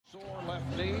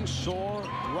Marley, sore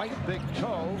right big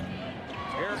toe.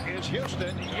 Here is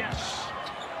Houston. Yes.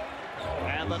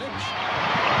 And the Knicks.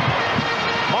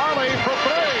 Marley for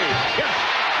three. Yes.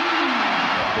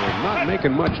 They're not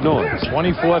making much noise.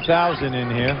 24,000 in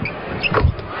here.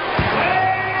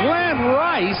 Glen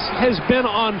Rice has been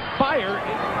on fire.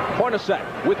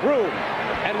 Hornacek with room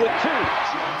and with two.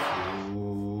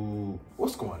 Ooh,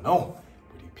 what's going on?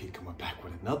 WittyP coming back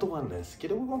with another one. Let's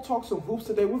get it. We're going to talk some hoops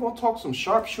today. We're going to talk some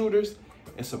sharpshooters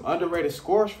and some underrated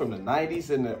scores from the 90s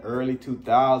and the early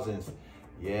 2000s.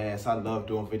 Yes, I love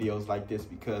doing videos like this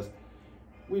because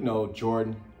we know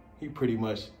Jordan, he pretty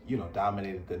much,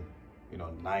 dominated the,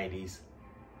 90s,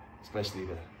 especially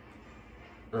the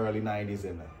early 90s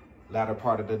and the latter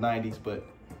part of the 90s. But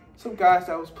some guys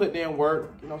that was putting in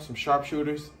work, some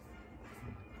sharpshooters,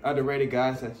 underrated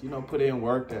guys that, put in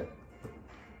work that,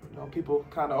 people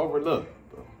kind of overlook.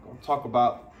 But I'm going to talk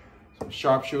about some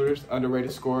sharpshooters,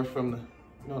 underrated scores from the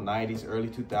 90s, early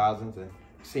 2000s, and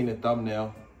seen the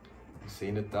thumbnail.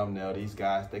 These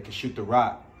guys, they can shoot the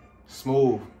rock.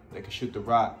 Smooth, they can shoot the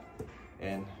rock.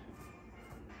 And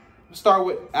we'll start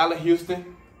with Allan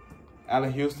Houston.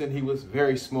 Allan Houston, he was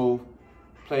very smooth.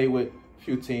 Played with a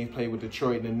few teams, played with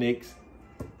Detroit and the Knicks.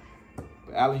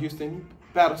 But Allan Houston, he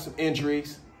battled some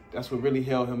injuries. That's what really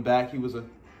held him back. He was a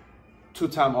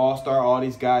two-time All-Star. All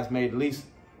these guys made at least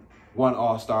one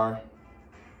All-Star.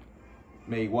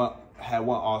 Had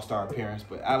one All-Star appearance.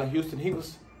 But Allan Houston, he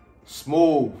was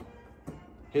smooth.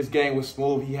 His game was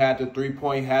smooth. He had the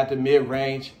three-point, had the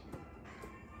mid-range.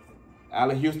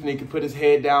 Allan Houston, he could put his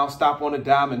head down, stop on a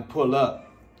dime, and pull up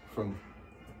from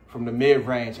the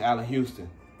mid-range. Allan Houston,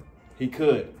 he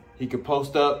could. He could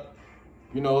post up,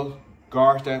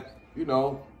 guards that,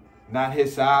 not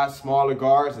his size, smaller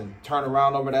guards, and turn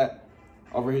around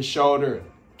over his shoulder.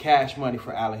 Cash money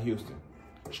for Allan Houston.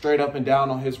 Straight up and down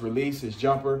on his release, his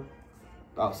jumper.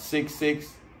 About 6'6".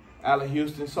 Allan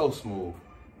Houston, so smooth.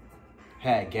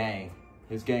 Had game.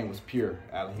 His game was pure.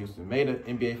 Allan Houston made an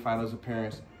NBA Finals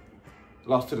appearance.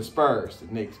 Lost to the Spurs,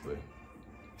 the Knicks, but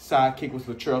sidekick was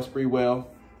Latrell Sprewell.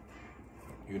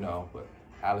 But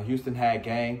Allan Houston had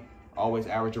game. Always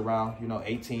average around,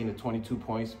 18 to 22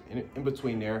 points in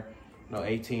between there.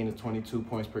 18 to 22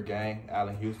 points per game,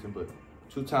 Allan Houston. But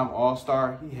two-time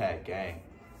All-Star, he had game.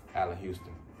 Allan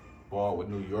Houston. Balled with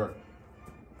New York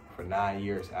for 9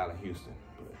 years, Allan Houston.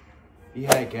 But he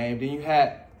had game. Then you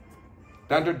had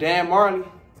Thunder Dan Marley.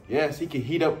 Yes, he could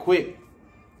heat up quick.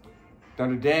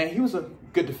 Thunder Dan, he was a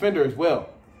good defender as well.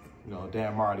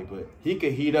 Dan Marley, but he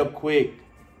could heat up quick.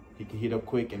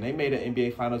 And they made an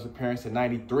NBA Finals appearance in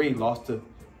 '93, lost to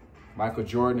Michael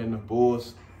Jordan and the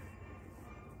Bulls.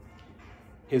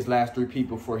 His last three-peat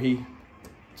before he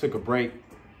took a break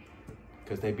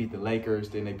because they beat the Lakers,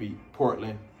 then they beat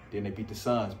Portland, then they beat the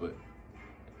Suns. But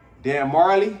Dan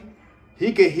Marley,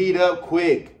 he could heat up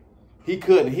quick. He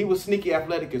could, and he was sneaky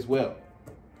athletic as well.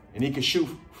 And he could shoot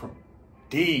from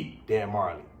deep, Dan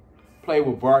Marley. Played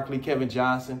with Barkley, Kevin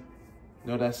Johnson.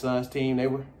 That Suns team, they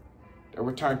were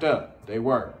turned up. They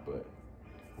were, but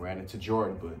ran into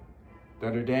Jordan. But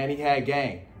Thunder Dan, he had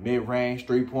game. Mid-range,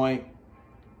 three-point,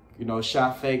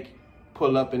 shot fake,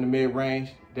 pull up in the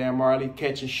mid-range. Dan Marley,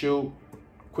 catch and shoot,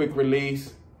 quick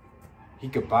release. He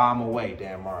could bomb away,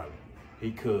 Dan Marley.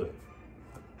 He could.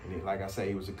 And like I say,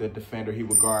 he was a good defender. He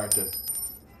would guard the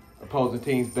opposing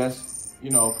team's best,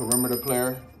 perimeter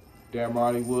player. Dan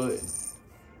Marley would.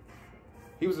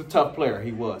 He was a tough player.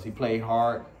 He was. He played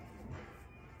hard.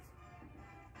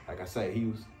 Like I say,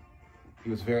 he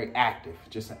was very active.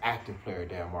 Just an active player,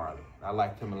 Dan Marley. I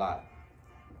liked him a lot.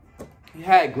 He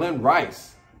had Glen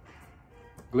Rice.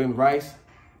 Glen Rice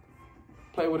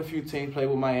played with a few teams. Played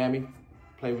with Miami.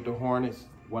 Played with the Hornets.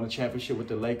 Won a championship with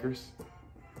the Lakers.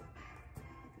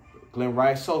 Glen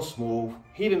Rice, so smooth.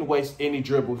 He didn't waste any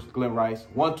dribbles, Glen Rice.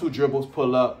 1-2 dribbles,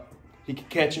 pull up. He could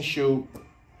catch and shoot.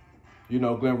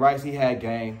 Glen Rice, he had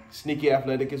game. Sneaky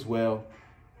athletic as well.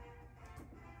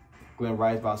 Glen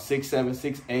Rice, about 6'7",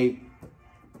 6'8".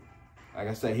 Like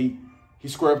I said, he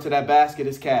square up to that basket,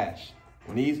 it's cash.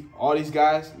 When all these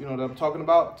guys, that I'm talking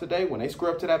about today, when they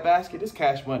square up to that basket, it's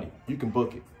cash money. You can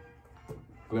book it.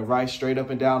 Glen Rice straight up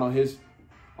and down on his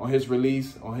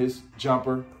release, on his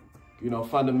jumper.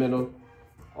 Fundamental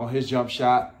on his jump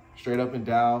shot, straight up and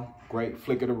down. Great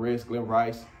flick of the wrist, Glen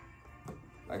Rice.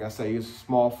 Like I say, he's a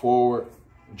small forward.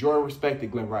 Jordan respected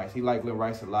Glen Rice. He liked Glen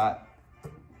Rice a lot.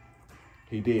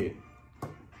 He did.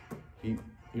 He,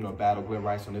 battled Glen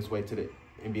Rice on his way to the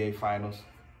NBA Finals.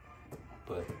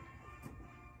 But,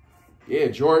 yeah,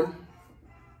 Jordan,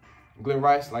 Glen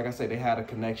Rice, like I said, they had a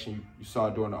connection. You saw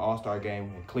it during the All-Star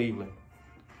game in Cleveland.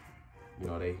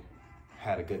 They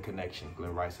had a good connection,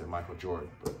 Glen Rice and Michael Jordan.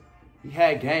 But he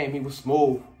had game. He was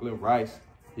smooth, Glen Rice.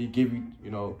 He'd give you,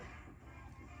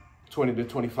 20 to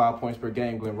 25 points per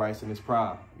game, Glen Rice in his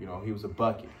prime. He was a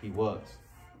bucket. He was.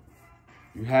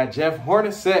 You had Jeff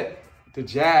Hornacek, the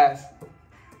Jazz.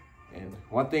 And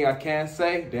one thing I can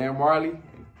say, Dan Marley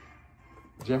and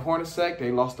Jeff Hornacek,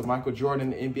 they lost to Michael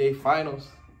Jordan in the NBA Finals.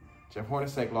 Jeff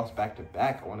Hornacek lost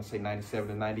back-to-back. I want to say 97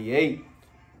 to 98.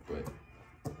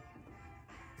 But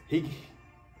he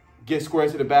gets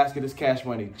squares to the basket as cash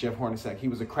money, Jeff Hornacek. He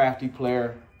was a crafty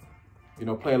player.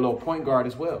 Play a little point guard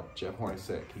as well, Jeff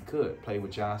Hornacek. He could play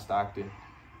with John Stockton,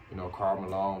 Karl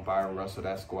Malone, Byron Russell,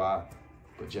 that squad.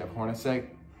 But Jeff Hornacek,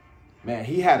 man,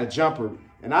 he had a jumper.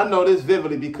 And I know this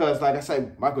vividly because, like I say,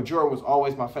 Michael Jordan was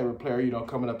always my favorite player,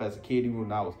 coming up as a kid, even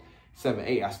when I was 7,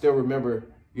 8. I still remember,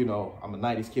 I'm a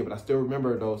 90s kid, but I still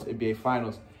remember those NBA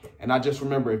Finals. And I just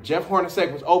remember if Jeff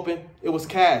Hornacek was open, it was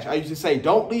cash. I used to say,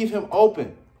 don't leave him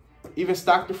open. Even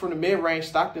Stockton from the mid-range,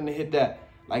 Stockton to hit that.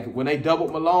 Like when they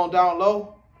doubled Malone down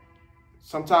low,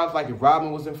 sometimes like if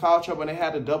Robin was in foul trouble and they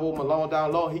had to double Malone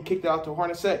down low, he kicked it out to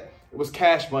Hornacek. It was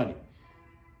cash money,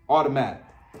 automatic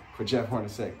for Jeff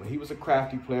Hornacek. But he was a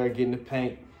crafty player, getting the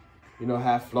paint,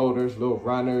 had floaters, little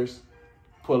runners,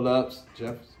 pull-ups.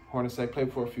 Jeff Hornacek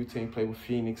played for a few teams, played with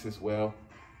Phoenix as well.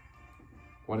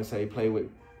 I want to say he played with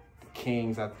the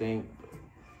Kings, I think.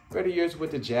 30 years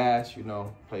with the Jazz,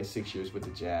 played 6 years with the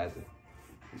Jazz. And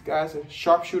these guys are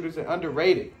sharpshooters and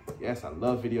underrated. Yes, I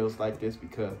love videos like this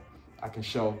because I can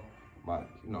show my,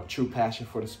 true passion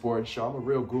for the sport and show I'm a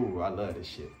real guru. I love this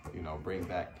shit. Bring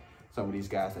back some of these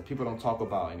guys that people don't talk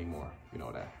about anymore.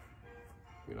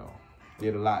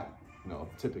 Did a lot,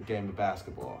 tip the game of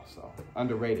basketball. So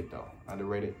underrated though,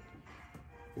 underrated.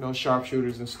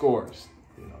 Sharpshooters and scorers.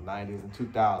 90s and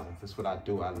 2000s. That's what I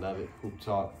do. I love it. Hoop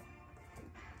talk.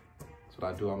 That's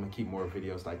what I do. I'm gonna keep more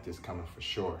videos like this coming for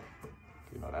sure.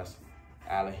 That's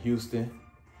Allan Houston,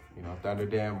 Thunder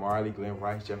Dan Marley, Glen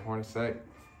Rice, Jeff Hornacek.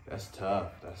 That's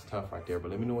tough. That's tough right there.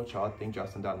 But let me know what y'all think.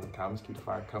 Drop some down in the comments. Keep the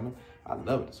fire coming. I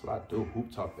love it. That's what I do.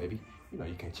 Hoop talk, baby.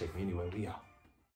 You can't check me anyway. We out.